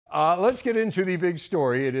Let's get into the big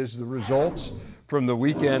story. It is the results from the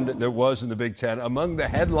weekend that was in the Big Ten. Among the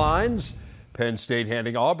headlines, Penn State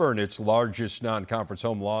handing Auburn its largest non-conference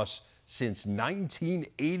home loss since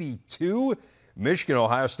 1982. Michigan,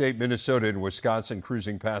 Ohio State, Minnesota, and Wisconsin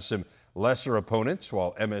cruising past some lesser opponents,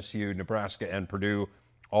 while MSU, Nebraska, and Purdue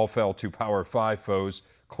all fell to Power 5 foes.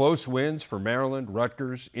 Close wins for Maryland,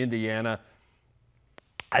 Rutgers, Indiana.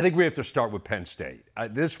 I think we have to start with Penn State.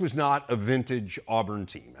 This was not a vintage Auburn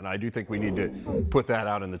team, and I do think we need to put that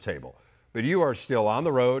out on the table. But you are still on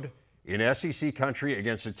the road in SEC country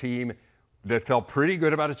against a team that felt pretty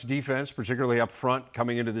good about its defense, particularly up front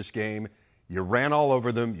coming into this game. You ran all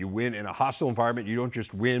over them. You win in a hostile environment. You don't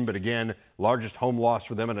just win, but again, largest home loss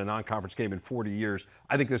for them in a non-conference game in 40 years.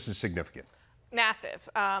 I think this is significant. Massive.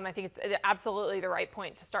 I think it's absolutely the right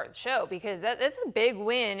point to start the show because this is a big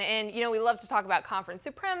win. And, you know, we love to talk about conference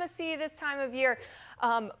supremacy this time of year.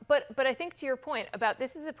 But I think to your point about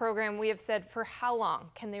this is a program we have said for how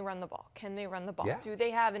long? Can they run the ball? Can they run the ball? Yeah. Do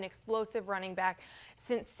they have an explosive running back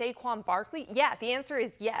since Saquon Barkley? Yeah, the answer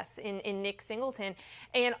is yes in Nick Singleton.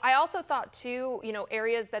 And I also thought, too, you know,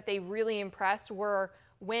 areas that they really impressed were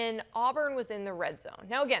when Auburn was in the red zone.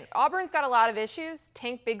 Now, again, Auburn's got a lot of issues.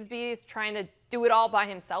 Tank Bigsby is trying to do it all by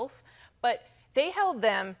himself, but they held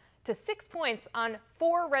them to 6 points on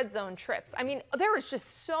 4 red zone trips. I mean, there was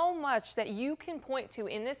just so much that you can point to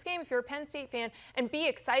in this game if you're a Penn State fan and be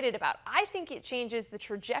excited about. I think it changes the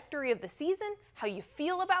trajectory of the season, how you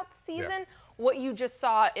feel about the season, what you just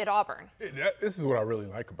saw at Auburn. This is what I really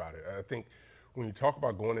like about it. I think when you talk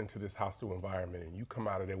about going into this hostile environment and you come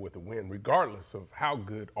out of there with a win, regardless of how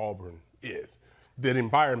good Auburn is, that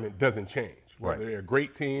environment doesn't change, whether they're a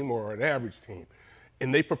great team or an average team.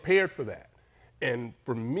 And they prepared for that. And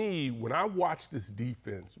for me, when I watched this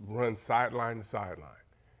defense run sideline to sideline,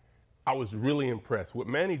 I was really impressed. What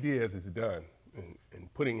Manny Diaz has done in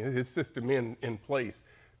putting his system in place,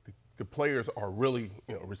 the players are really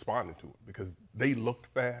responding to it because they looked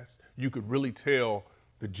fast. You could really tell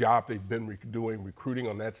the job they've been doing, recruiting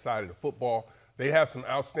on that side of the football. They have some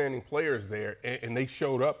outstanding players there, and they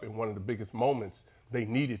showed up in one of the biggest moments they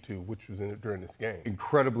needed to, which was during this game.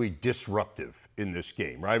 Incredibly disruptive in this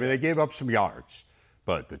game, right? I mean, they gave up some yards,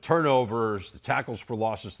 but the turnovers, the tackles for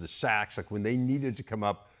losses, the sacks, like when they needed to come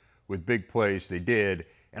up with big plays, they did.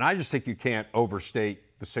 And I just think you can't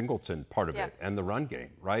overstate the Singleton part of it and the run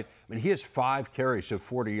game, right? I mean, he has 5 carries, so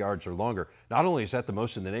 40 yards or longer. Not only is that the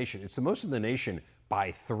most in the nation, it's the most in the nation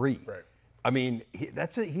by 3. Right. I mean,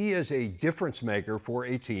 he is a difference maker for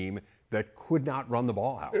a team that could not run the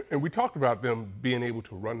ball out. And we talked about them being able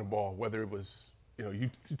to run the ball, whether it was, you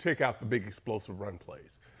take out the big explosive run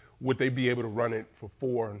plays. Would they be able to run it for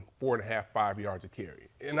 4.5, 5 yards a carry?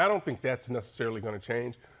 And I don't think that's necessarily going to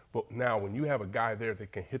change. But now when you have a guy there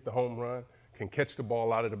that can hit the home run, can catch the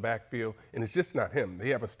ball out of the backfield, and it's just not him. They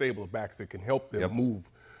have a stable of backs that can help them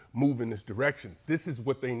move in this direction. This is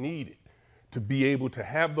what they needed, to be able to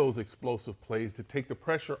have those explosive plays to take the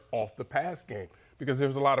pressure off the pass game because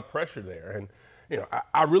there's a lot of pressure there. And,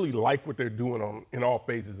 I really like what they're doing in all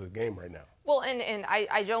phases of the game right now. Well, and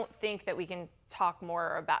I don't think that we can talk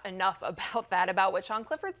enough about that, about what Sean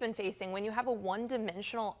Clifford's been facing when you have a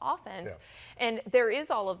one-dimensional offense. And there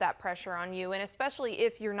is all of that pressure on you, and especially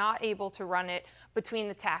if you're not able to run it between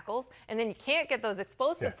the tackles, and then you can't get those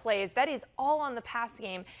explosive plays, that is all on the pass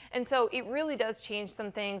game. And so it really does change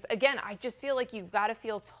some things. Again, I just feel like you've got to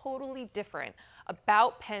feel totally different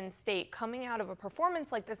about Penn State coming out of a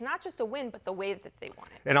performance like this, not just a win, but the way that they won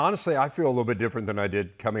it. And honestly, I feel a little bit different than I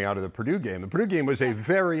did coming out of the Purdue game. The Purdue game was a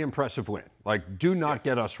very impressive win. Like, do not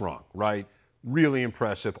get us wrong, right? Really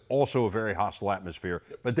impressive. Also a very hostile atmosphere.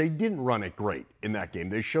 But they didn't run it great in that game.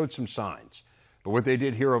 They showed some signs. But what they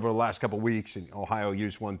did here over the last couple of weeks, and Ohio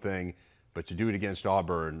used one thing, but to do it against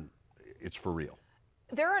Auburn, it's for real.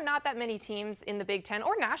 There are not that many teams in the Big Ten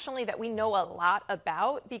or nationally that we know a lot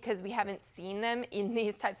about because we haven't seen them in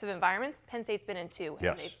these types of environments. Penn State's been in 2.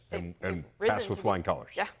 Yes, and they've passed with flying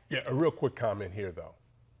colors. Yeah, a real quick comment here, though.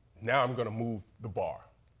 Now I'm going to move the bar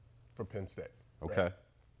for Penn State. Okay. Right?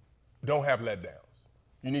 Don't have letdowns.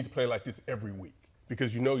 You need to play like this every week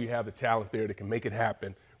because you have the talent there that can make it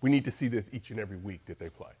happen. We need to see this each and every week that they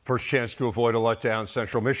play. First chance to avoid a letdown,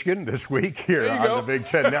 Central Michigan this week here on the Big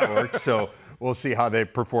Ten Network. So we'll see how they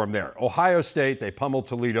perform there. Ohio State, they pummeled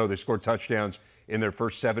Toledo. They scored touchdowns in their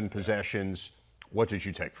first 7 possessions. What did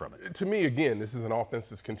you take from it? To me, again, this is an offense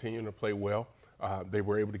that's continuing to play well. They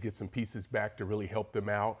were able to get some pieces back to really help them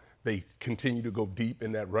out. They continue to go deep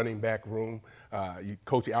in that running back room.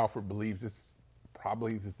 Coach Alford believes it's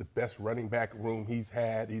probably the best running back room he's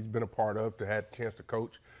been a part of, to have a chance to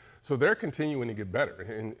coach. So they're continuing to get better.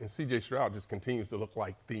 And C.J. Stroud just continues to look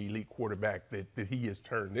like the elite quarterback that he has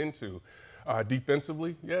turned into.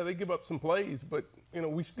 Defensively, yeah, they give up some plays, but,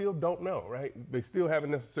 we still don't know, right? They still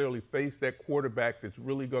haven't necessarily faced that quarterback that's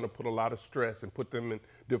really going to put a lot of stress and put them in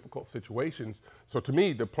difficult situations. So to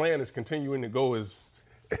me, the plan is continuing to go as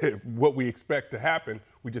what we expect to happen.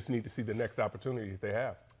 We just need to see the next opportunity that they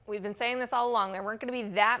have. We've been saying this all along. There weren't going to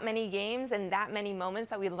be that many games and that many moments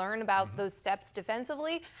that we learn about those steps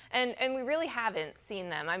defensively, and we really haven't seen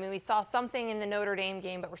them. I mean, we saw something in the Notre Dame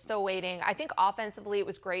game, but we're still waiting. I think offensively it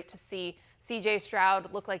was great to see C.J.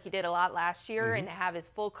 Stroud look like he did a lot last year and to have his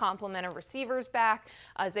full complement of receivers back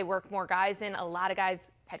as they worked more guys in. A lot of guys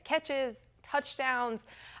had catches, touchdowns.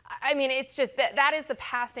 I mean, it's just that is the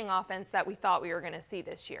passing offense that we thought we were going to see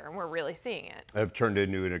this year, and we're really seeing it. Have turned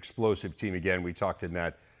into an explosive team again. We talked in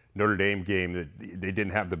that Notre Dame game that they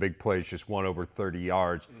didn't have the big plays, just one over 30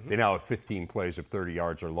 yards. They now have 15 plays of 30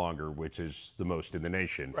 yards or longer, which is the most in the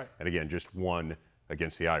nation. Right. And again, just one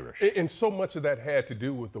against the Irish. And so much of that had to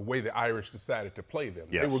do with the way the Irish decided to play them.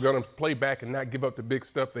 Yes. They were going to play back and not give up the big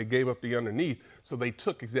stuff. They gave up the underneath, so they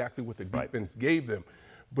took exactly what the defense gave them.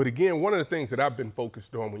 But again, one of the things that I've been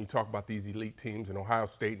focused on when you talk about these elite teams, and Ohio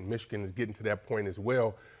State and Michigan is getting to that point as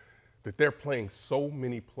well, that they're playing so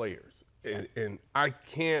many players. And I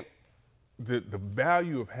can't – the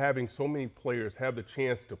value of having so many players have the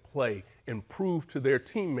chance to play and prove to their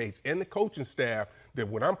teammates and the coaching staff that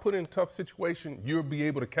when I'm put in a tough situation, you'll be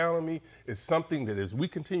able to count on me is something that as we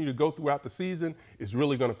continue to go throughout the season is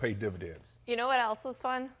really going to pay dividends. You know what else was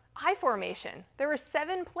fun? I formation. There were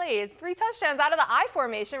 7 plays, 3 touchdowns out of the I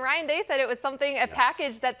formation. Ryan Day said it was a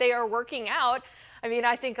package that they are working out. I mean,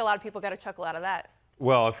 I think a lot of people got a chuckle out of that.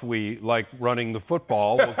 Well, if we like running the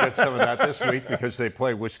football, we'll get some of that this week because they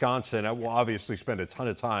play Wisconsin. I will obviously spend a ton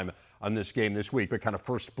of time on this game this week, but kind of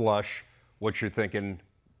first blush, what you're thinking,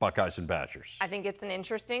 Buckeyes and Badgers. I think it's an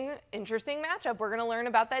interesting matchup. We're going to learn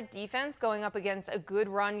about that defense going up against a good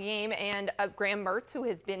run game and Graham Mertz, who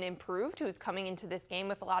has been improved, who's coming into this game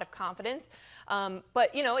with a lot of confidence.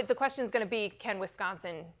 But, the question is going to be, can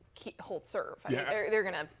Wisconsin hold serve? I mean, they're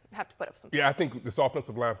going to have to put up some points. Yeah, I think this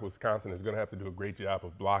offensive line for Wisconsin is going to have to do a great job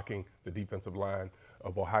of blocking the defensive line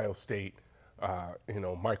of Ohio State.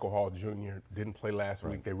 Michael Hall Jr. didn't play last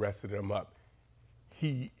week. They rested him up.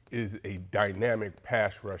 He is a dynamic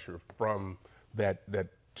pass rusher from that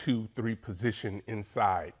 2-3 position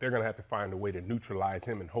inside. They're going to have to find a way to neutralize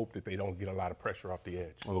him and hope that they don't get a lot of pressure off the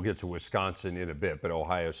edge. We'll get to Wisconsin in a bit, but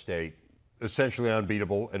Ohio State essentially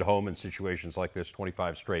unbeatable at home in situations like this,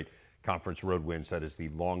 25 straight conference road wins. That is the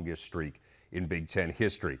longest streak in Big Ten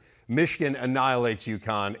history. Michigan annihilates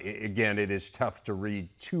UConn. Again, it is tough to read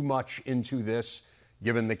too much into this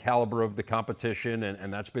given the caliber of the competition,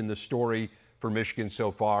 and that's been the story for Michigan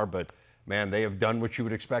so far, but man, they have done what you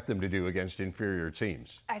would expect them to do against inferior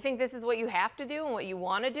teams. I think this is what you have to do and what you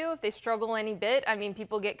want to do. If they struggle any bit, I mean,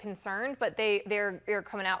 people get concerned, but they're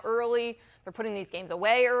coming out early. They're putting these games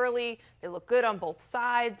away early. They look good on both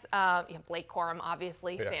sides. Blake Corum,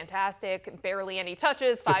 obviously, fantastic. Barely any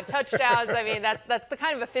touches, 5 touchdowns. I mean, that's the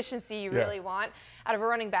kind of efficiency you really want out of a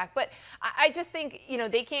running back. But I just think,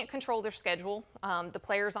 they can't control their schedule. The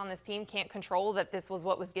players on this team can't control that this was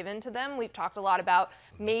what was given to them. We've talked a lot about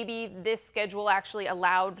maybe this schedule actually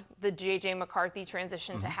allowed the J.J. McCarthy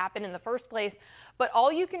transition to happen in the first place. But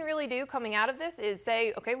all you can really do coming out of this is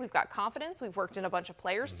say, okay, we've got confidence. We've worked in a bunch of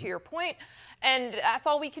players, to your point. And that's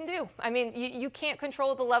all we can do. I mean, you can't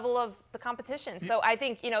control the level of the competition. So I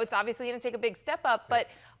think, it's obviously going to take a big step up, but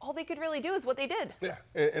all they could really do is what they did. Yeah,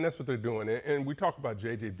 and that's what they're doing. And we talk about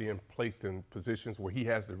JJ being placed in positions where he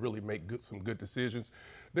has to really make some good decisions.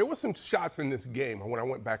 There were some shots in this game when I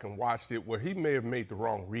went back and watched it where he may have made the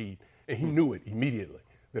wrong read, and he knew it immediately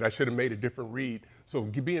that I should have made a different read. So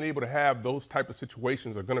being able to have those type of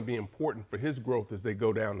situations are going to be important for his growth as they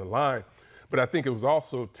go down the line. But I think it was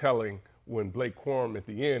also telling when Blake Corum at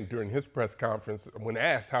the end during his press conference, when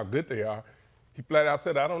asked how good they are, he flat out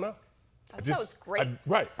said, I don't know. That was great.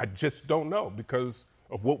 I just don't know because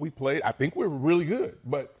of what we played. I think we're really good,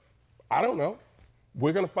 but I don't know.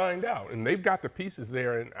 We're going to find out. And they've got the pieces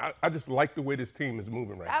there, and I just like the way this team is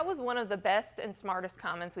moving right now. That was one of the best and smartest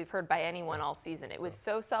comments we've heard by anyone all season. It was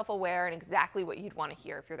so self-aware and exactly what you'd want to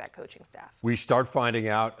hear if you're that coaching staff. We start finding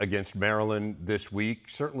out against Maryland this week.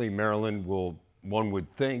 Certainly Maryland will, one would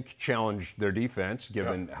think, challenge their defense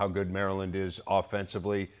given how good Maryland is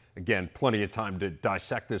offensively. Again, plenty of time to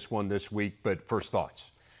dissect this one this week, but first thoughts.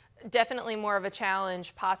 Definitely more of a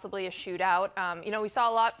challenge, possibly a shootout. We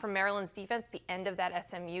saw a lot from Maryland's defense at the end of that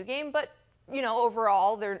SMU game, but you know,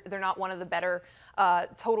 overall, they're not one of the better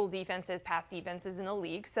total defenses, pass defenses in the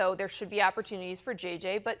league. So there should be opportunities for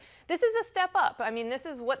JJ. But this is a step up. I mean, this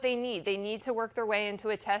is what they need. They need to work their way into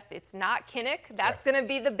a test. It's not Kinnick. That's going to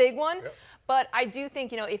be the big one. Yep. But I do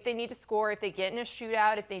think, you know, if they need to score, if they get in a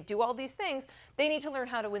shootout, if they do all these things, they need to learn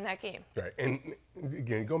how to win that game. Right. And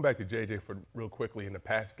again, going back to JJ for real quickly in the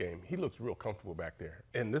pass game, he looks real comfortable back there.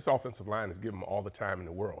 And this offensive line is giving him all the time in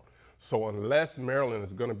the world. So unless Maryland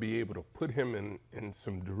is going to be able to put him in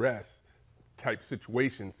some duress type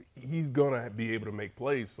situations, he's going to be able to make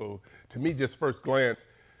plays. So to me, just first glance,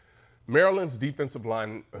 Maryland's defensive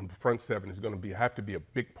line and front seven is going to have to be a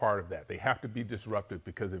big part of that. They have to be disruptive,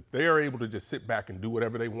 because if they are able to just sit back and do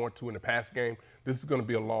whatever they want to in the pass game, this is going to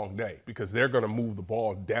be a long day, because they're going to move the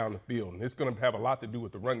ball down the field. And it's going to have a lot to do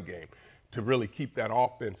with the run game to really keep that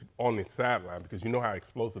offense on the sideline, because you know how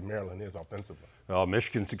explosive Maryland is offensively. Well,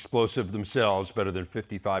 Michigan's explosive themselves, better than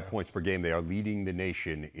 55 points per game. They are leading the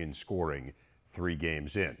nation in scoring 3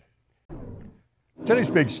 games in.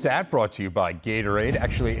 Today's big stat brought to you by Gatorade.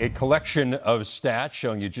 Actually, a collection of stats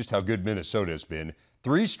showing you just how good Minnesota has been.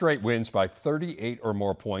 3 straight wins by 38 or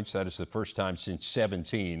more points. That is the first time since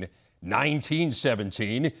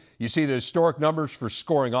 1917. You see the historic numbers for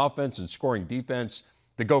scoring offense and scoring defense.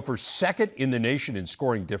 The Gophers second in the nation in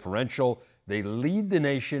scoring differential. They lead the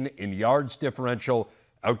nation in yards differential,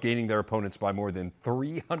 outgaining their opponents by more than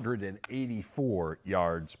 384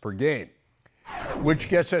 yards per game. Which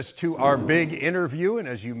gets us to our big interview, and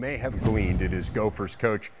as you may have gleaned, it is Gophers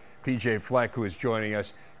coach PJ Fleck who is joining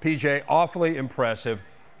us. PJ, awfully impressive.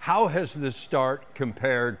 How has this start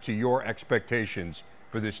compared to your expectations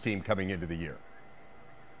for this team coming into the year?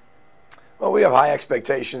 Well, we have high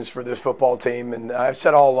expectations for this football team, and I've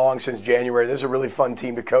said all along since January, this is a really fun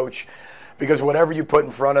team to coach, because whatever you put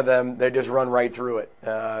in front of them, they just run right through it,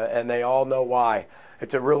 and they all know why.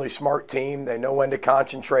 It's a really smart team. They know when to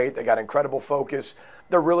concentrate. They got incredible focus.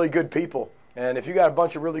 They're really good people. And if you got a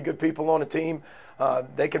bunch of really good people on a team,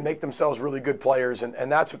 they can make themselves really good players.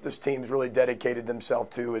 And that's what this team's really dedicated themselves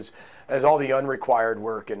to, is all the unrequired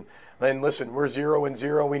work. And listen, we're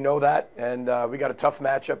 0-0. We know that. And we got a tough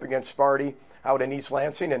matchup against Sparty out in East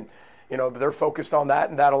Lansing. And, you know, they're focused on that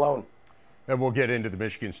and that alone. And we'll get into the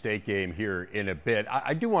Michigan State game here in a bit.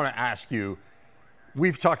 I do want to ask you,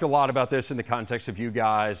 we've talked a lot about this in the context of you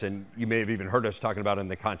guys, and you may have even heard us talking about it in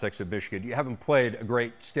the context of Michigan. You haven't played a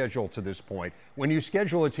great schedule to this point. When you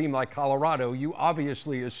schedule a team like Colorado, you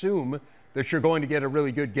obviously assume that you're going to get a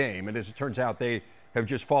really good game. And as it turns out, they have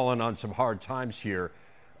just fallen on some hard times here.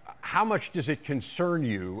 How much does it concern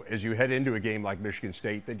you as you head into a game like Michigan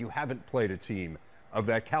State that you haven't played a team of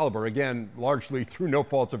that caliber, again, largely through no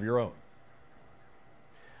fault of your own?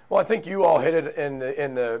 Well, I think you all hit it in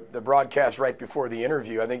the broadcast right before the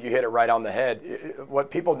interview. I think you hit it right on the head.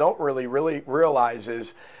 What people don't really realize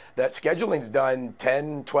is that scheduling's done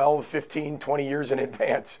 10, 12, 15, 20 years in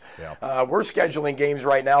advance. Yeah. We're scheduling games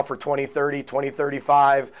right now for 2030,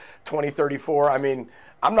 2035, 2034. I mean,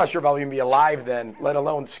 I'm not sure if I'll even be alive then, let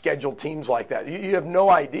alone schedule teams like that. You have no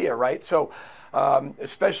idea, right? So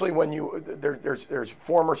especially when there's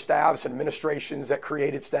former staffs and administrations that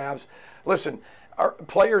created staffs. Listen, our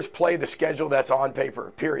players play the schedule that's on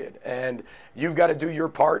paper, period. And you've got to do your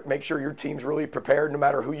part, make sure your team's really prepared no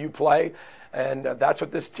matter who you play. And that's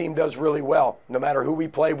what this team does really well. No matter who we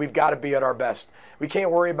play, we've got to be at our best. We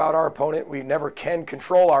can't worry about our opponent. We never can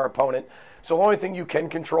control our opponent. So the only thing you can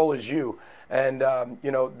control is you. And,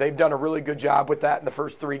 you know, they've done a really good job with that in the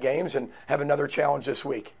first 3 games and have another challenge this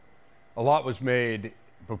week. A lot was made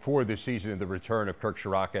before this season of the return of Kirk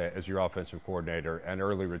Ciarrocca as your offensive coordinator, and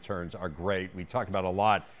early returns are great. We talked about a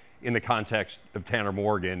lot in the context of Tanner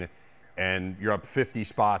Morgan, and you're up 50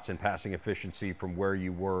 spots in passing efficiency from where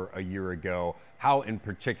you were a year ago. How in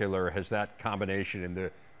particular has that combination and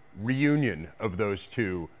the reunion of those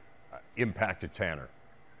two impacted Tanner?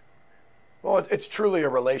 Well, it's truly a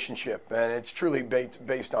relationship, and it's truly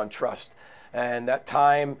based on trust. And that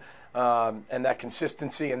time and that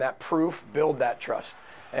consistency and that proof build that trust.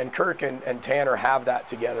 And Kirk and Tanner have that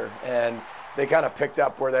together, and they kind of picked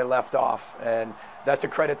up where they left off. And that's a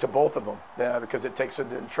credit to both of them because it takes a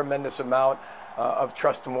tremendous amount of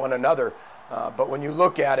trust in one another. But when you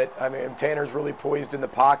look at it, I mean, Tanner's really poised in the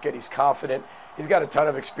pocket. He's confident. He's got a ton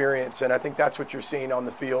of experience, and I think that's what you're seeing on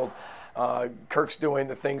the field. Kirk's doing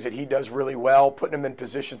the things that he does really well, putting him in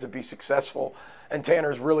positions to be successful. And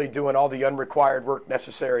Tanner's really doing all the unrequired work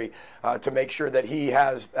necessary to make sure that he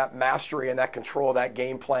has that mastery and that control of that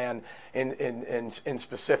game plan in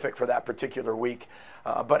specific for that particular week.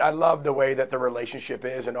 But I love the way that the relationship relationship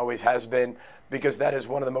is and always has been, because that is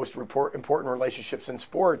one of the most important relationships in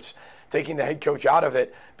sports, taking the head coach out of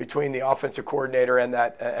it between the offensive coordinator and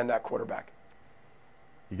that quarterback.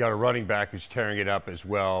 You got a running back who's tearing it up as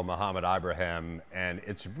well, Muhammad Ibrahim, and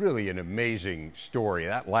it's really an amazing story.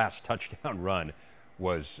 That last touchdown run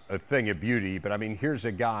was a thing of beauty, but I mean, here's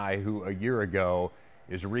a guy who a year ago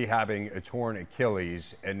is rehabbing a torn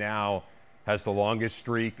Achilles and now has the longest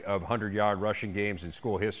streak of 100-yard rushing games in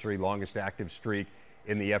school history, longest active streak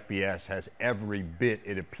in the FBS, has every bit,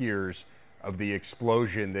 it appears, of the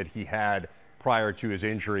explosion that he had prior to his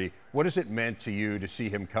injury. What has it meant to you to see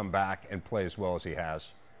him come back and play as well as he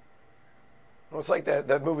has? Well, it's like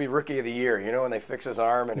that movie Rookie of the Year, you know, when they fix his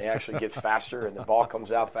arm and he actually gets faster and the ball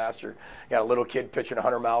comes out faster. You got a little kid pitching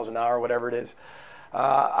 100 miles an hour, whatever it is.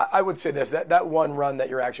 I would say this, that one run that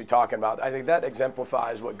you're actually talking about, I think that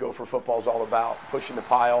exemplifies what Gopher football is all about, pushing the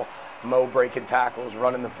pile, Mo breaking tackles,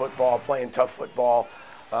 running the football, playing tough football,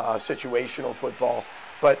 situational football.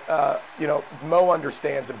 But, you know, Mo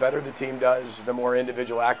understands the better the team does, the more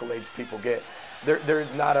individual accolades people get.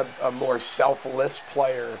 There's not a more selfless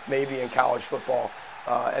player maybe in college football.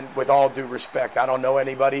 And with all due respect, I don't know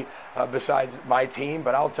anybody besides my team,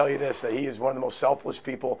 but I'll tell you this, that he is one of the most selfless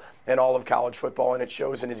people in all of college football, and it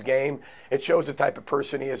shows in his game. It shows the type of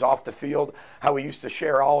person he is off the field, how he used to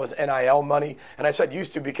share all his NIL money. And I said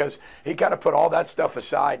used to because he kind of put all that stuff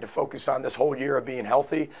aside to focus on this whole year of being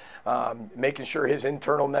healthy, making sure his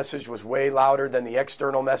internal message was way louder than the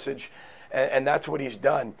external message, and that's what he's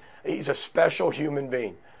done. He's a special human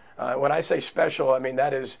being. When I say special, I mean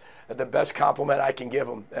that is the best compliment I can give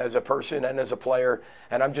him as a person and as a player.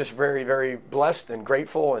 And I'm just very, very blessed and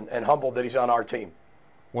grateful and humbled that he's on our team.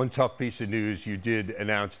 One tough piece of news, you did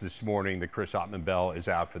announce this morning that Chris Ottman-Bell is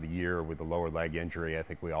out for the year with a lower leg injury. I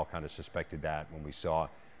think we all kind of suspected that when we saw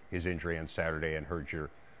his injury on Saturday and heard your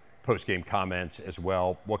post-game comments as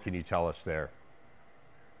well. What can you tell us there?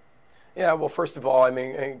 Yeah, well, first of all, I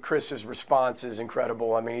mean, Chris's response is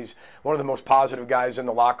incredible. I mean, he's one of the most positive guys in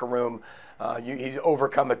the locker room. He's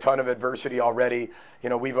overcome a ton of adversity already. You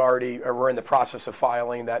know, we're in the process of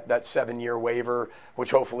filing that 7-year waiver,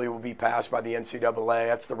 which hopefully will be passed by the NCAA.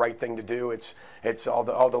 That's the right thing to do. It's all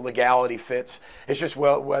the legality fits. It's just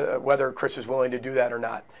whether Chris is willing to do that or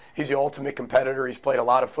not. He's the ultimate competitor. He's played a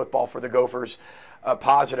lot of football for the Gophers. A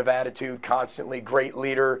positive attitude, constantly great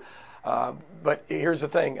leader. But here's the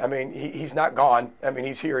thing. I mean, he's not gone. I mean,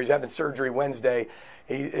 he's here. He's having surgery Wednesday.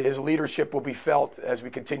 His leadership will be felt as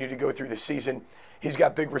we continue to go through the season. He's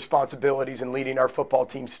got big responsibilities in leading our football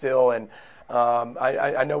team still. And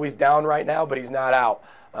I know he's down right now, but he's not out.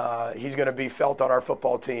 He's going to be felt on our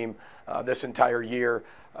football team this entire year.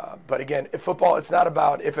 But again, football, it's not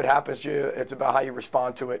about if it happens to you, it's about how you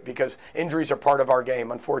respond to it, because injuries are part of our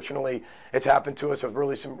game. Unfortunately, it's happened to us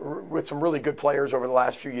with some really good players over the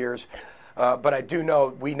last few years. But I do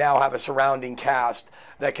know we now have a surrounding cast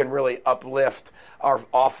that can really uplift our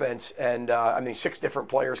offense. And I mean, 6 different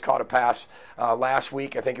players caught a pass last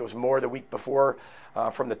week. I think it was more the week before,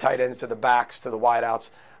 from the tight ends to the backs to the wideouts.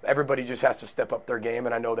 Everybody just has to step up their game,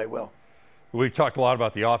 and I know they will. We've talked a lot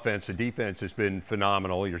about the offense. The defense has been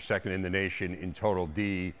phenomenal. You're second in the nation in total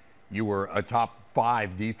D. You were a top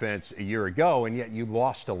 5 defense a year ago, and yet you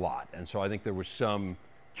lost a lot. And so I think there was some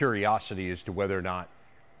curiosity as to whether or not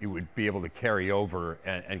you would be able to carry over,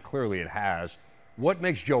 and clearly it has. What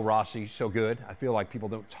makes Joe Rossi so good? I feel like people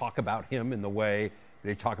don't talk about him in the way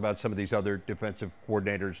they talk about some of these other defensive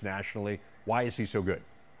coordinators nationally. Why is he so good?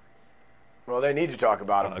 Well, they need to talk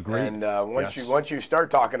about him. Agreed. And once you start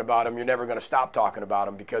talking about him, you're never going to stop talking about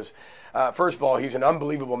him, because, first of all, he's an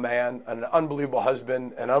unbelievable man, an unbelievable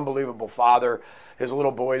husband, an unbelievable father. His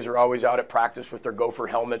little boys are always out at practice with their Gopher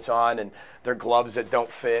helmets on and their gloves that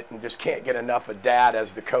don't fit, and just can't get enough of Dad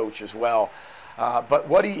as the coach as well.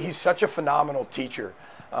 But he's such a phenomenal teacher,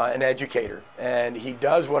 an educator, and he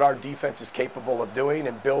does what our defense is capable of doing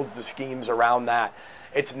and builds the schemes around that.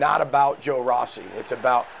 It's not about Joe Rossi. It's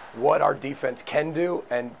about what our defense can do,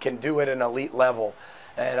 and can do at an elite level.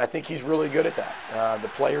 And I think he's really good at that. The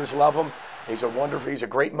players love him. He's a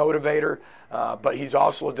great motivator, but he's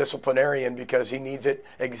also a disciplinarian, because he needs it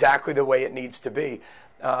exactly the way it needs to be.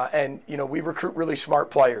 And, you know, we recruit really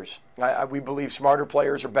smart players. We believe smarter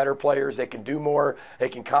players are better players. They can do more. They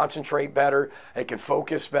can concentrate better. They can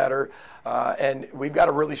focus better. And we've got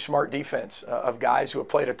a really smart defense of guys who have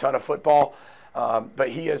played a ton of football. But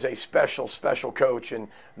he is a special, special coach, and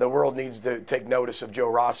the world needs to take notice of Joe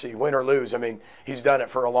Rossi, win or lose. I mean, he's done it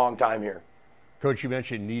for a long time here. Coach, you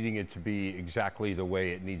mentioned needing it to be exactly the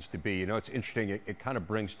way it needs to be. You know, it's interesting. It kind of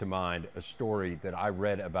brings to mind a story that I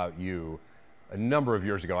read about you a number of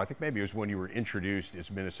years ago. I think maybe it was when you were introduced as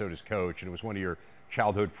Minnesota's coach, and it was one of your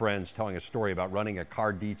childhood friends telling a story about running a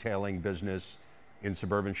car detailing business in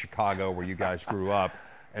suburban Chicago where you guys grew up,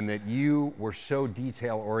 and that you were so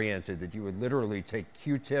detail-oriented that you would literally take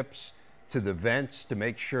Q-tips to the vents to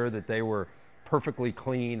make sure that they were perfectly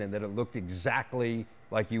clean and that it looked exactly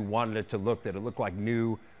like you wanted it to look, that it looked like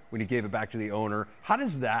new when you gave it back to the owner. How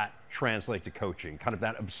does that translate to coaching, kind of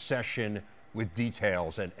that obsession with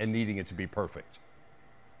details and needing it to be perfect?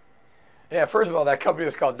 Yeah, first of all, that company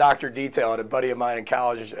was called Dr. Detail, and a buddy of mine in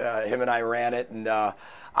college, him and I ran it, and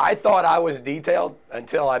I thought I was detailed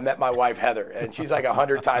until I met my wife, Heather, and she's like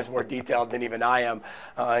 100 times more detailed than even I am,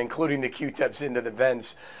 including the Q-tips into the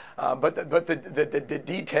vents. But the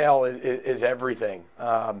detail is everything,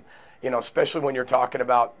 especially when you're talking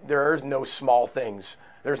about there is no small things.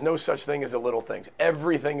 There's no such thing as the little things.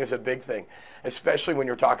 Everything is a big thing, especially when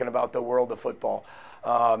you're talking about the world of football.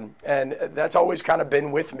 And that's always kind of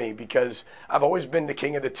been with me because I've always been the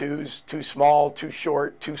king of the twos, too small, too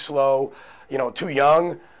short, too slow, too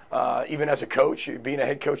young, even as a coach, being a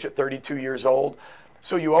head coach at 32 years old.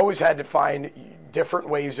 So you always had to find different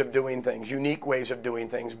ways of doing things, unique ways of doing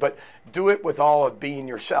things, but do it with all of being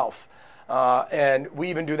yourself. And we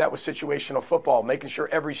even do that with situational football, making sure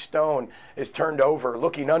every stone is turned over,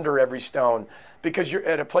 looking under every stone. Because you're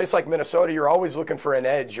at a place like Minnesota, you're always looking for an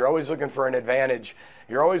edge. You're always looking for an advantage.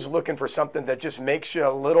 You're always looking for something that just makes you a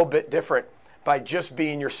little bit different by just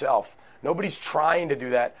being yourself. Nobody's trying to do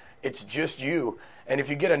that. It's just you. And if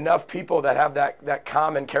you get enough people that have that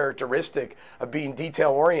common characteristic of being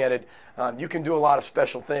detail-oriented, you can do a lot of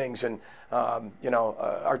special things. And,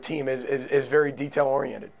 our team is very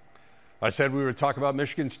detail-oriented. I said we would talk about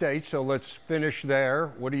Michigan State, so let's finish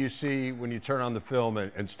there. What do you see when you turn on the film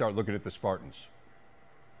and start looking at the Spartans?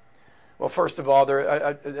 Well, first of all,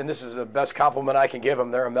 and this is the best compliment I can give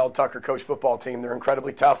them, they're a Mel Tucker coach football team. They're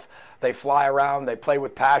incredibly tough. They fly around. They play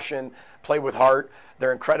with passion, play with heart.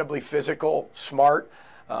 They're incredibly physical, smart.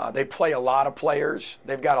 They play a lot of players.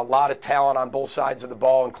 They've got a lot of talent on both sides of the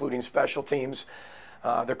ball, including special teams.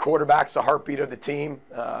 Their quarterback's the heartbeat of the team.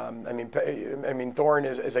 Thorne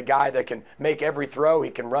is a guy that can make every throw.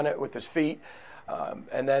 He can run it with his feet.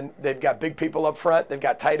 And then they've got big people up front. They've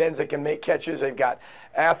got tight ends that can make catches. They've got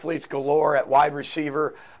athletes galore at wide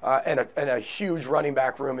receiver and a huge running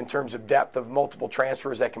back room in terms of depth of multiple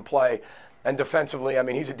transfers that can play. And defensively,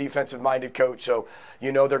 he's a defensive-minded coach, so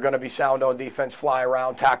they're going to be sound on defense, fly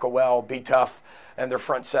around, tackle well, be tough, and their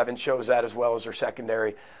front seven shows that as well as their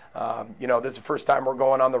secondary. This is the first time we're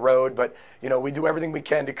going on the road, but, we do everything we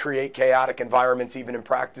can to create chaotic environments, even in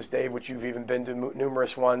practice, Dave, which you've even been to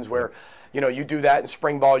numerous ones where, you do that in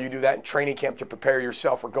spring ball, you do that in training camp to prepare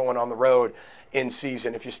yourself for going on the road in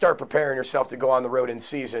season. If you start preparing yourself to go on the road in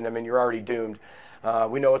season, you're already doomed.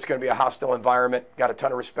 We know it's going to be a hostile environment. Got a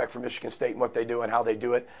ton of respect for Michigan State and what they do and how they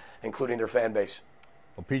do it, including their fan base.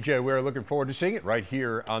 Well, PJ, we're looking forward to seeing it right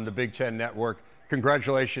here on the Big Ten Network.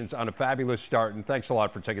 Congratulations on a fabulous start, and thanks a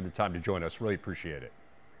lot for taking the time to join us. Really appreciate it.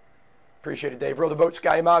 Appreciate it, Dave. Row the boat,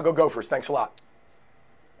 Sky Ma. Go Gophers. Thanks a lot.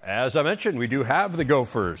 As I mentioned, we do have the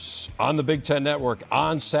Gophers on the Big Ten Network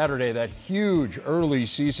on Saturday, that huge early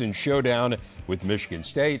season showdown with Michigan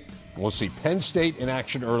State. We'll see Penn State in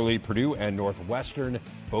action early, Purdue and Northwestern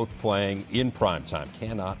both playing in primetime.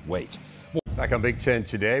 Cannot wait. Back on Big Ten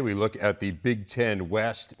today, we look at the Big Ten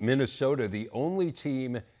West. Minnesota, the only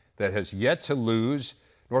team that has yet to lose.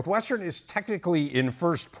 Northwestern is technically in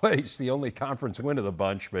first place, the only conference win of the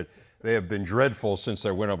bunch, but they have been dreadful since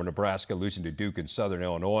their win over Nebraska, losing to Duke and Southern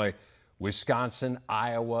Illinois. Wisconsin,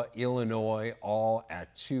 Iowa, Illinois, all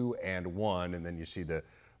at 2-1. And then you see the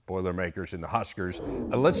Boilermakers and the Huskers.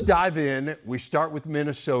 Let's dive in. We start with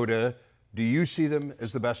Minnesota. Do you see them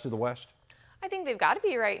as the best of the West? I think they've got to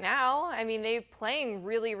be right now. They're playing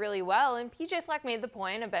really, really well. And PJ Fleck made the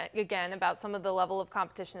point about some of the level of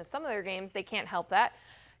competition of some of their games. They can't help that.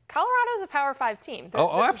 Colorado's a Power 5 team.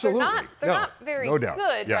 Absolutely. They're not very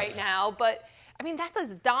good yes. right now, but that's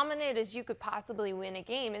as dominant as you could possibly win a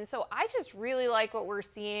game. And so I just really like what we're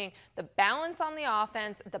seeing, the balance on the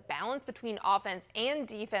offense, the balance between offense and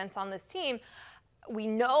defense on this team. We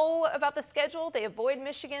know about the schedule. They avoid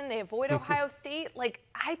Michigan. They avoid Ohio State.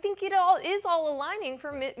 I think it all is aligning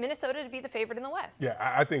for Minnesota to be the favorite in the West. Yeah,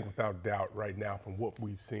 I think without doubt right now from what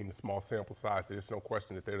we've seen, the small sample size, there's no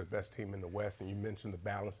question that they're the best team in the West. And you mentioned the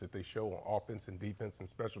balance that they show on offense and defense and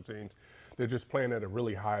special teams. They're just playing at a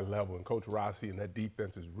really high level. And Coach Rossi and that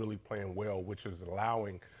defense is really playing well, which is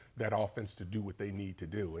allowing that offense to do what they need to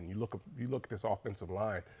do. And you look at this offensive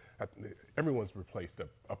line, everyone's replaced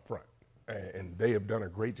up front. And they have done a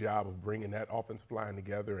great job of bringing that offensive line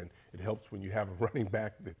together, and it helps when you have a running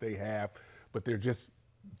back that they have. but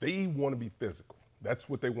they want to be physical. That's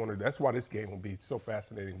what they want to do. That's why this game will be so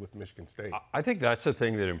fascinating with Michigan State. I think that's the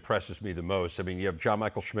thing that impresses me the most. I mean, you have John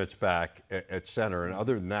Michael Schmitz back at center, and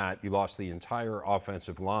other than that, you lost the entire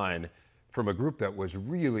offensive line from a group that was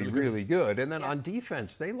really, really good. And then on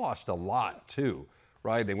defense, they lost a lot too,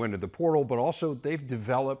 right? They went to the portal, but also they've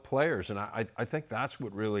developed players. And I think that's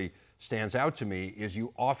what really stands out to me is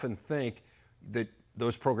you often think that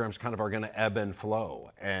those programs kind of are going to ebb and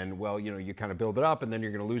flow. And, well, you know, you kind of build it up, and then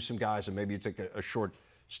you're going to lose some guys, and maybe you take a short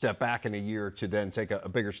step back in a year to then take a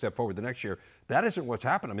bigger step forward the next year. That isn't what's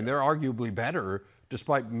happened. I mean, they're arguably better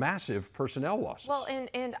despite massive personnel losses. Well,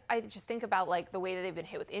 and I just think about, like, the way that they've been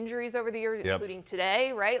hit with injuries over the years, including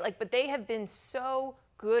today, right? Like, but they have been so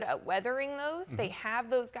good at weathering those. They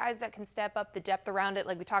have those guys that can step up, the depth around it.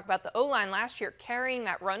 Like we talked about the O-line last year, carrying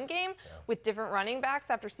that run game with different running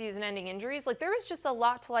backs after season-ending injuries. Like there is just a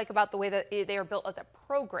lot to like about the way that they are built as a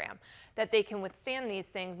program, that they can withstand these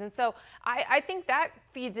things. And so I think that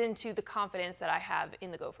feeds into the confidence that I have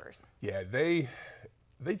in the Gophers. Yeah, they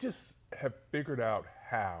just have figured out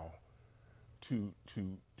how to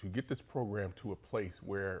get this program to a place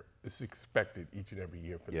where it's expected each and every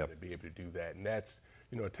year for them to be able to do that. And that's,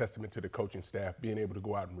 you know, a testament to the coaching staff being able to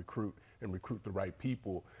go out and recruit the right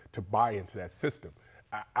people to buy into that system.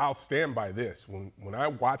 I'll stand by this. When I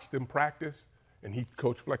watched them practice, and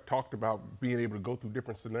Coach Fleck talked about being able to go through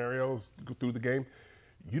different scenarios, go through the game,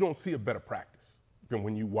 you don't see a better practice than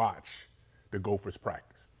when you watch the Gophers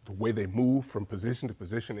practice. The way they move from position to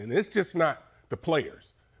position, and it's just not the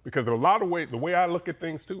players. Because a lot of the way I look at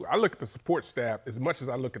things too, I look at the support staff as much as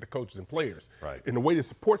I look at the coaches and players. Right. And the way the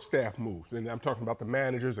support staff moves, and I'm talking about the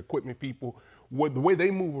managers, equipment people, the way they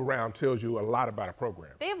move around tells you a lot about a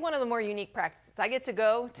program. They have one of the more unique practices. I get to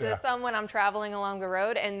go to some when I'm traveling along the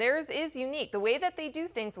road, and theirs is unique. The way that they do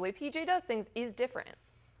things, the way PJ does things is different.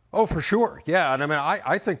 Oh, for sure. Yeah, and I mean,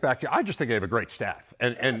 I think back to, I just think they have a great staff.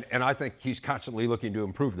 And I think he's constantly looking to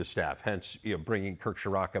improve the staff, hence, you know, bringing Kirk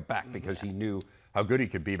Shiraka back because he knew how good he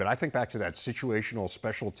could be. But I think back to that situational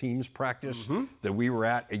special teams practice that we were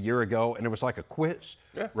at a year ago, and it was like a quiz,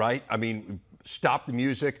 right? I mean, stop the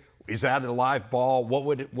music. Is that a live ball? What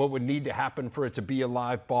would need to happen for it to be a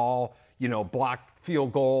live ball? You know, block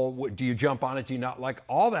field goal. Do you jump on it? Do you not? Like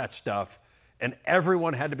all that stuff. And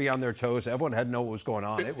everyone had to be on their toes. Everyone had to know what was going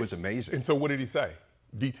on. It was amazing. And so what did he say?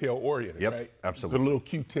 Detail-oriented, right? Absolutely. The little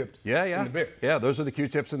Q-tips in the vents. Yeah, those are the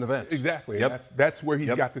Q-tips in the vents. Exactly. Yep. That's where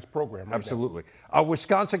he's got this program right Absolutely.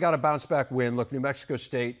 Wisconsin got a bounce-back win. Look, New Mexico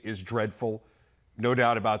State is dreadful. No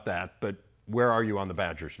doubt about that. But where are you on the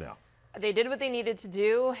Badgers now? They did what they needed to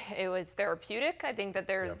do. It was therapeutic. I think that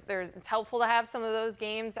it's helpful to have some of those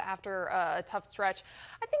games after a tough stretch.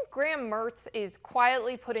 I think Graham Mertz is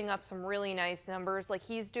quietly putting up some really nice numbers. Like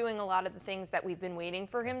he's doing a lot of the things that we've been waiting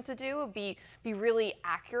for him to do, be really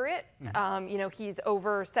accurate. You know, he's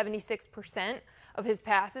over 76% of his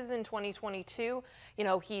passes in 2022. You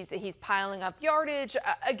know, he's piling up yardage.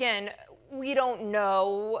 Again, we don't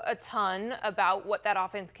know a ton about what that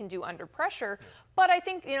offense can do under pressure, but I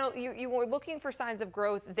think, you know, you were looking for signs of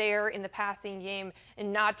growth there in the passing game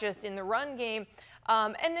and not just in the run game.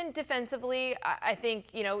 And then defensively, I think,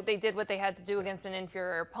 you know, they did what they had to do against an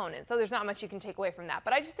inferior opponent. So there's not much you can take away from that.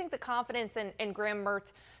 But I just think the confidence in Graham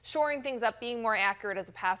Mertz shoring things up, being more accurate as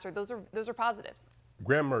a passer, those are positives.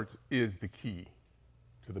 Graham Mertz is the key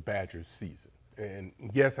to the Badgers' season. And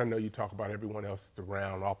yes, I know you talk about everyone else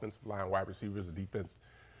around, offensive line, wide receivers, the defense,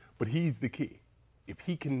 but he's the key. If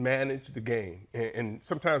he can manage the game, and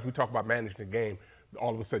sometimes we talk about managing the game,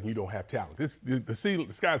 all of a sudden you don't have talent. The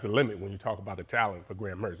sky's the limit when you talk about the talent for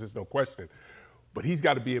Graham Mertz, there's no question. But he's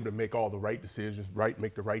got to be able to make all the right decisions,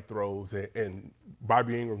 make the right throws, and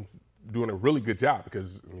Bobby Ingram's doing a really good job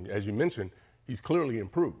because, I mean, as you mentioned, he's clearly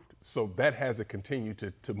improved. So that has to continue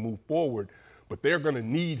to move forward, but they're going to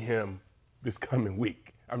need him this coming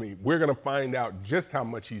week. I mean, we're going to find out just how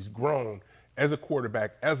much he's grown as a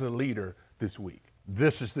quarterback, as a leader this week.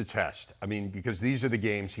 This is the test. I mean, because these are the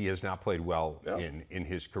games he has not played well in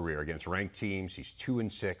his career. Against ranked teams, he's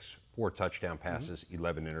 2-6, 4 touchdown passes,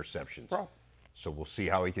 11 interceptions. So we'll see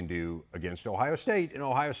how he can do against Ohio State, an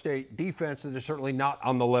Ohio State defense that is certainly not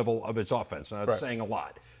on the level of its offense. Now, that's saying a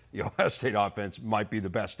lot. The Ohio State offense might be the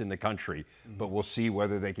best in the country, but we'll see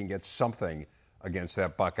whether they can get something against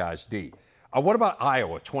that Buckeyes D. What about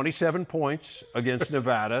Iowa? 27 points against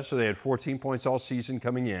Nevada, so they had 14 points all season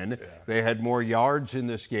coming in. They had more yards in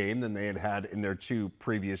this game than they had in their 2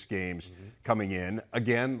 previous games coming in.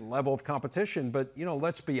 Again, level of competition, but, you know,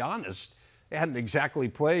 let's be honest, they hadn't exactly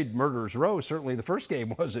played Murderer's Row. Certainly the first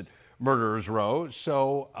game wasn't Murderer's Row.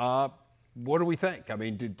 So what do we think? I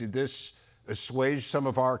mean, did this assuage some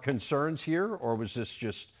of our concerns here, or was this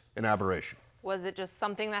just an aberration? Was it just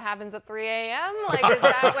something that happens at 3 a.m.? Like, is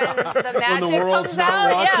that when the magic when the world's comes not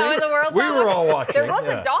out? watching? Yeah, when the world's We not were all watching. There was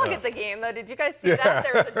a dog at the game, though. Did you guys see that?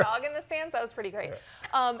 There was a dog in the stands. That was pretty great.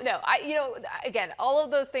 No, again, all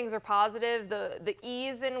of those things are positive. The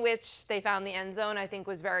ease in which they found the end zone, I think,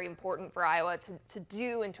 was very important for Iowa to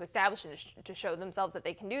do and to establish and to show themselves that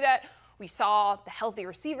they can do that. We saw the healthy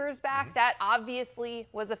receivers back. That obviously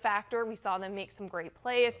was a factor. We saw them make some great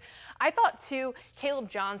plays. I thought, too, Caleb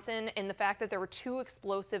Johnson and the fact that there were 2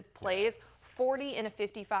 explosive plays, 40 and a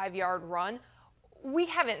 55-yard run. We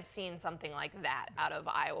haven't seen something like that out of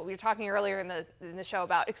Iowa. We were talking earlier in the show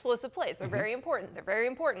about explosive plays. They're very important. They're very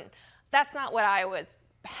important. That's not what Iowa's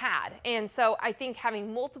had. And so I think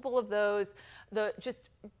having multiple of those, the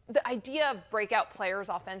idea of breakout players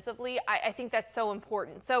offensively, I think that's so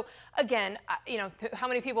important. So again, how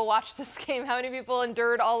many people watched this game? How many people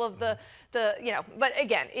endured all of but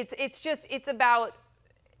again, it's about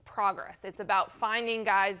progress. It's about finding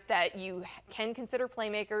guys that you can consider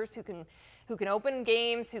playmakers who can open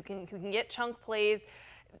games, who can get chunk plays,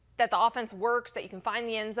 that the offense works, that you can find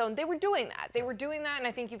the end zone. They were doing that. And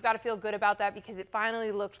I think you've got to feel good about that because it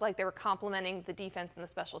finally looked like they were complementing the defense and the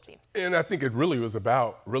special teams. And I think it really was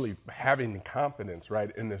about really having the confidence,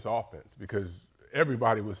 right, in this offense because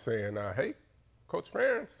everybody was saying, hey, Coach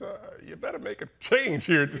Ferentz, you better make a change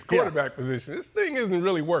here at this quarterback position. This thing isn't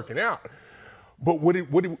really working out. But what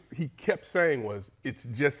he kept saying was, it's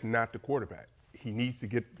just not the quarterback. He needs to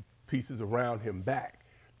get the pieces around him back.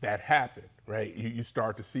 That happened, right? You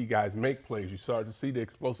start to see guys make plays. You start to see the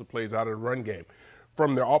explosive plays out of the run game.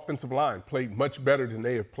 From their offensive line, played much better than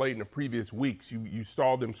they have played in the previous weeks. You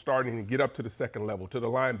saw them starting to get up to the second level, to the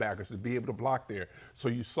linebackers, to be able to block there. So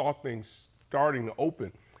you saw things starting to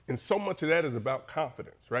open. And so much of that is about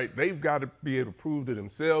confidence, right? They've got to be able to prove to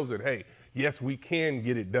themselves that, hey, yes, we can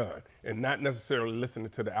get it done, and not necessarily listening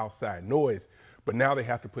to the outside noise. But now they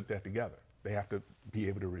have to put that together. They have to be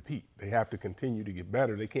able to repeat. They have to continue to get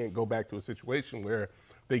better. They can't go back to a situation where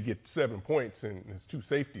they get 7 points and there's 2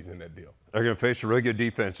 safeties in that deal. They're going to face a really good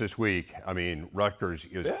defense this week. I mean, Rutgers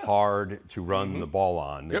is hard to run the ball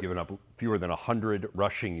on. They've given up fewer than 100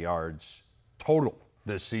 rushing yards total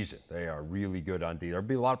this season. They are really good on D. There'll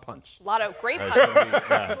be a lot of punts. A lot of great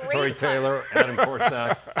punts. Tory Taylor, Adam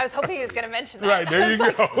Corsack. I was hoping he was going to mention that. Right, there you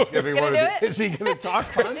go. Is he going to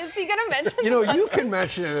talk punts? Is he going to mention punts? You can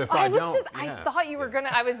mention it if I don't. I thought you were going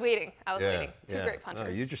to. I was waiting. Two great punters.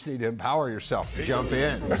 No, you just need to empower yourself to jump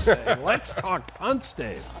in and say, let's talk punts,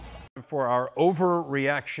 Dave. For our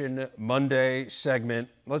Overreaction Monday segment,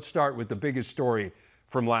 let's start with the biggest story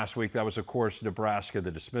from last week. That was, of course, Nebraska, the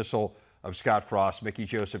dismissal of Scott Frost. Mickey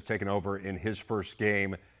Joseph taking over in his first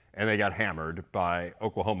game, and they got hammered by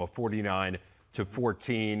Oklahoma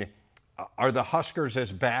 49-14. Are the Huskers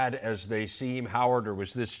as bad as they seem, Howard, or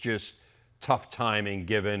was this just tough timing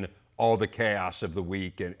given all the chaos of the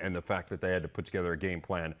week and the fact that they had to put together a game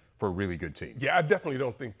plan for a really good team? Yeah, I definitely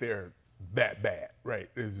don't think they're that bad,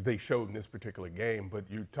 right, as they showed in this particular game. But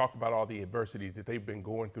you talk about all the adversity that they've been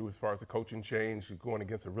going through as far as the coaching change, going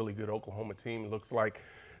against a really good Oklahoma team. It looks like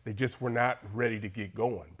they just were not ready to get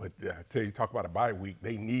going. But talk about a bye week,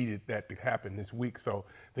 they needed that to happen this week so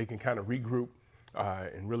they can kind of regroup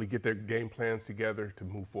and really get their game plans together to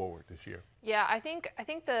move forward this year. Yeah, I think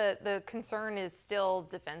the concern is still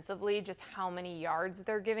defensively, just how many yards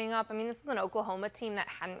they're giving up. I mean, this is an Oklahoma team that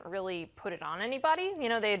hadn't really put it on anybody.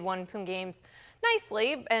 They had won some games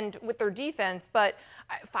nicely and with their defense, but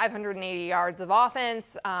 580 yards of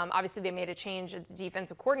offense. Obviously, they made a change at the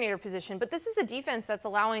defensive coordinator position, but this is a defense that's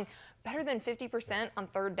allowing better than 50% on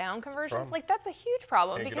third down conversions. Like, that's a huge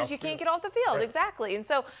problem because you can't get off the field. Right. Exactly. And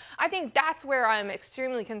so I think that's where I'm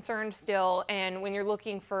extremely concerned still. And when you're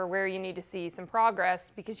looking for where you need to see some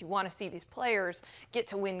progress because you want to see these players get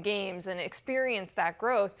to win games and experience that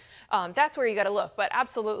growth, that's where you got to look. But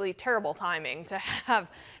absolutely terrible timing to have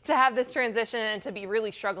this transition and to be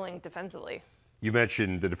really struggling defensively. You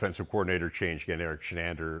mentioned the defensive coordinator change again. Eric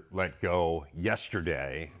Shenander let go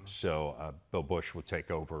yesterday, so Bill Busch will take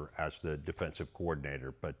over as the defensive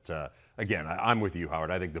coordinator. But again, I'm with you, Howard.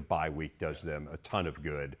 I think the bye week does them a ton of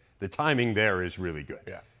good. The timing there is really good.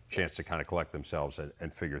 Yeah. Chance to kind of collect themselves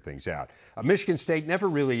and figure things out. Michigan State never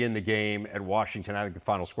really in the game at Washington. I think the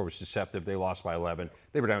final score was deceptive. They lost by 11.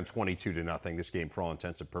 They were down 22-0. This game, for all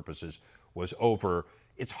intents and purposes, was over.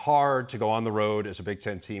 It's hard to go on the road as a Big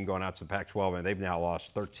Ten team going out to the Pac-12, and they've now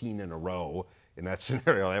lost 13 in a row in that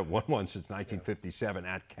scenario. They haven't won one since 1957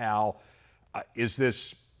 at Cal. Is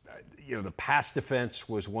this, the pass defense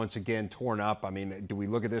was once again torn up? I mean, do we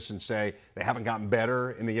look at this and say they haven't gotten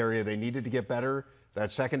better in the area they needed to get better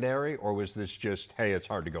that secondary, or was this just, hey, it's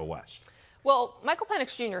hard to go west? Well, Michael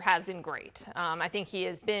Penix Jr. has been great. I think he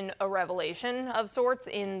has been a revelation of sorts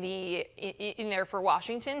in there for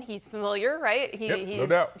Washington. He's familiar, right? No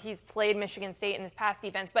doubt. He's played Michigan State in this past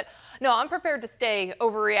defense. But no, I'm prepared to stay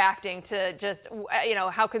overreacting to just,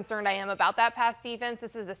 how concerned I am about that pass defense.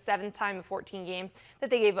 This is the 7th time in 14 games that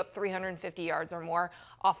they gave up 350 yards or more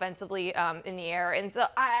offensively in the air. And so,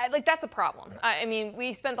 that's a problem. I mean,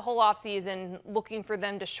 we spent the whole offseason looking for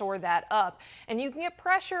them to shore that up. And you can get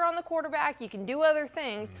pressure on the quarterback. You can do other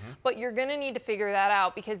things, but you're going to need to figure that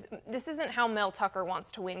out, because this isn't how Mel Tucker wants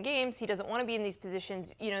to win games. He doesn't want to be in these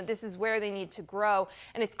positions. This is where they need to grow,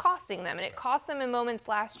 and it's costing them. And it cost them in moments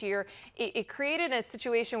last year. It created a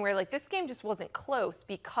situation where, this game just wasn't close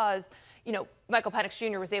because Michael Penix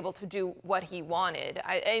Jr. was able to do what he wanted.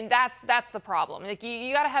 And that's the problem.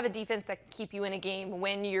 You got to have a defense that can keep you in a game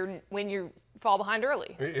when you fall behind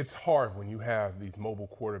early. It's hard when you have these mobile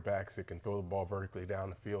quarterbacks that can throw the ball vertically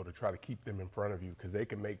down the field to try to keep them in front of you, because they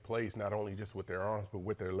can make plays not only just with their arms but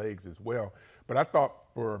with their legs as well. But I thought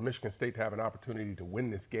for Michigan State to have an opportunity to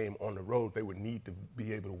win this game on the road, they would need to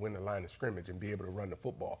be able to win the line of scrimmage and be able to run the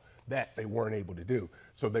football. That they weren't able to do.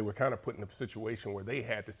 So they were kind of put in a situation where they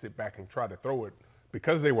had to sit back and try to throw it.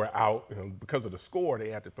 Because they were out, because of the score, they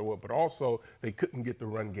had to throw it, but also they couldn't get the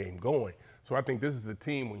run game going. So I think this is a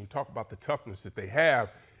team, when you talk about the toughness that they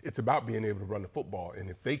have, it's about being able to run the football. And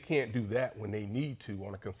if they can't do that when they need to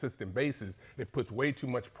on a consistent basis, it puts way too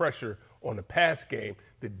much pressure on the pass game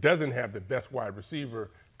that doesn't have the best wide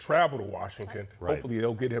receiver travel to Washington. Right. Hopefully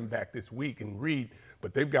they'll get him back this week and Reed,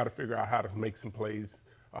 but they've got to figure out how to make some plays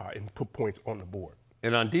and put points on the board.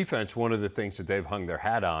 And on defense, one of the things that they've hung their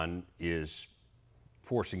hat on is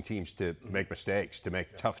forcing teams to make mistakes, to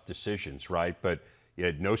make tough decisions, right? But you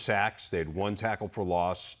had no sacks, they had 1 tackle for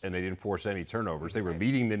loss, and they didn't force any turnovers. They were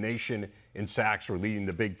leading the nation in sacks, were leading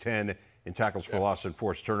the Big Ten in tackles for loss and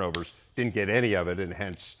forced turnovers. Didn't get any of it, and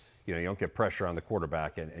hence, you don't get pressure on the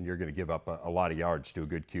quarterback, and you're going to give up a lot of yards to a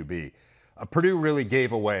good QB. Purdue really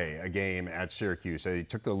gave away a game at Syracuse. They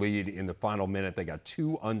took the lead in the final minute. They got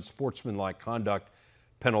 2 unsportsmanlike conduct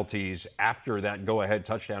penalties after that go-ahead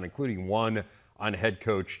touchdown, including one on head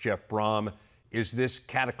coach Jeff Brom. Is this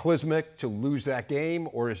cataclysmic to lose that game,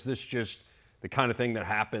 or is this just the kind of thing that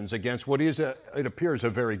happens against what is, it appears, a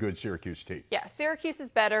very good Syracuse team? Yeah, Syracuse is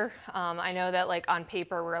better. I know that, on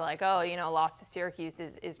paper, we're like, oh, a loss to Syracuse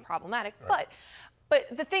is problematic. Right. But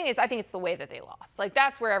the thing is, I think it's the way that they lost.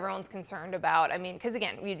 That's where everyone's concerned about. I mean, because,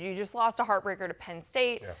 again, you just lost a heartbreaker to Penn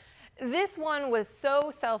State. Yeah. This one was so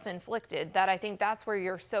self-inflicted that I think that's where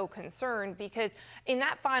you're so concerned, because in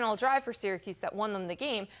that final drive for Syracuse that won them the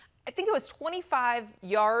game, I think it was 25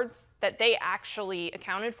 yards that they actually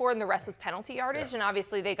accounted for, and the rest was penalty yardage. Yeah. And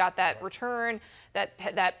obviously they got that return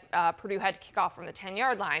that Purdue had to kick off from the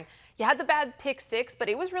 10-yard line. You had the bad pick 6, but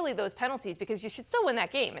it was really those penalties, because you should still win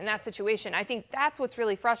that game in that situation. I think that's what's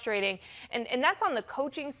really frustrating, and that's on the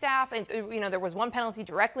coaching staff. And there was 1 penalty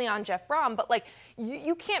directly on Jeff Brom, but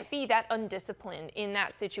you can't be that undisciplined in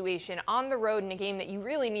that situation on the road in a game that you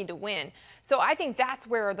really need to win. So I think that's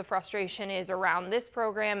where the frustration is around this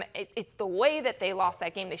program. It's the way that they lost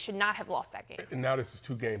that game. They should not have lost that game. And now this is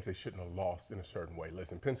 2 games they shouldn't have lost in a certain way.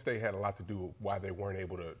 Listen, Penn State had a lot to do with why they weren't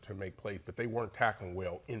able to make plays, but they weren't tackling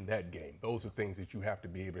well in that game. Those are things that you have to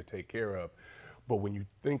be able to take care of. But when you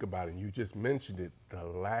think about it, and you just mentioned it, the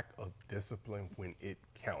lack of discipline when it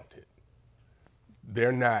counted.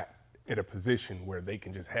 They're not in a position where they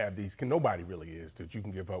can just have these, nobody really is, that you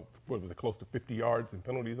can give up, what was it, close to 50 yards and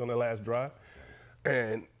penalties on the last drive.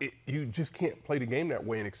 And you just can't play the game that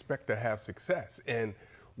way and expect to have success. And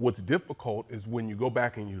what's difficult is when you go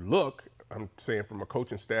back and you look, I'm saying from a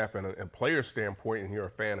coaching staff and a player standpoint, and you're a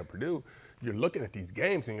fan of Purdue, you're looking at these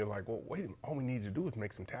games and you're like, well, wait a minute, all we need to do is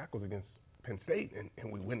make some tackles against Penn State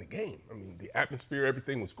and we win the game. I mean, the atmosphere,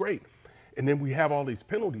 everything was great. And then we have all these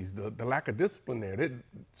penalties, the lack of discipline there.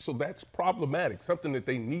 So that's problematic, something that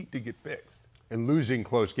they need to get fixed. And losing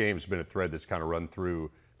close games has been a thread that's kind of run through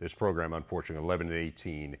this program, unfortunately.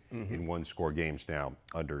 11-18 in 1-score games now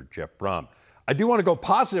under Jeff Brom. I do want to go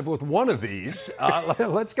positive with one of these.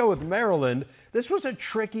 Let's go with Maryland. This was a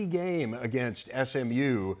tricky game against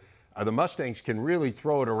SMU. The Mustangs can really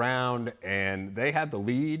throw it around, and they had the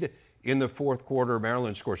lead in the 4th quarter.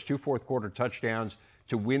 Maryland scores 2 fourth-quarter touchdowns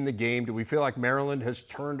to win the game. Do we feel like Maryland has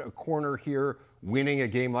turned a corner here, winning a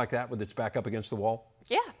game like that with its back up against the wall?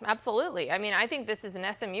 Yeah, absolutely. I mean, I think this is an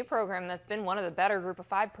SMU program that's been one of the better Group of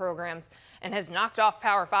 5 programs and has knocked off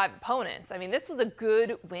Power 5 opponents. I mean, this was a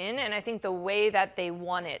good win, and I think the way that they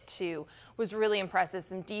won it, too, was really impressive.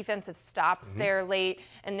 Some defensive stops there late,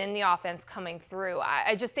 and then the offense coming through.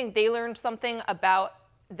 I just think they learned something about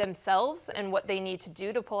themselves and what they need to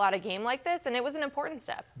do to pull out a game like this, and it was an important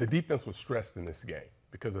step. The defense was stressed in this game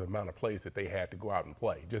because of the amount of plays that they had to go out and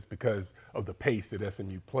play, just because of the pace that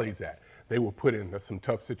SMU plays at. They were put in some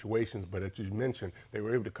tough situations, but as you mentioned, they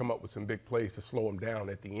were able to come up with some big plays to slow them down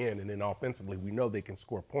at the end, and then offensively, we know they can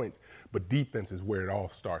score points, but defense is where it all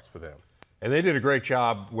starts for them. And they did a great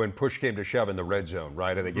job when push came to shove in the red zone,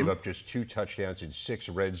 right? And they gave up just 2 touchdowns in 6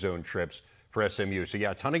 red zone trips for SMU. So,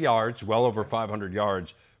 yeah, a ton of yards, well over 500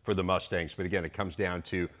 yards for the Mustangs. But, again, it comes down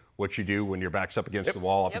to what you do when your back's up against the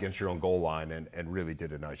wall, up against your own goal line, and really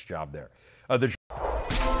did a nice job there.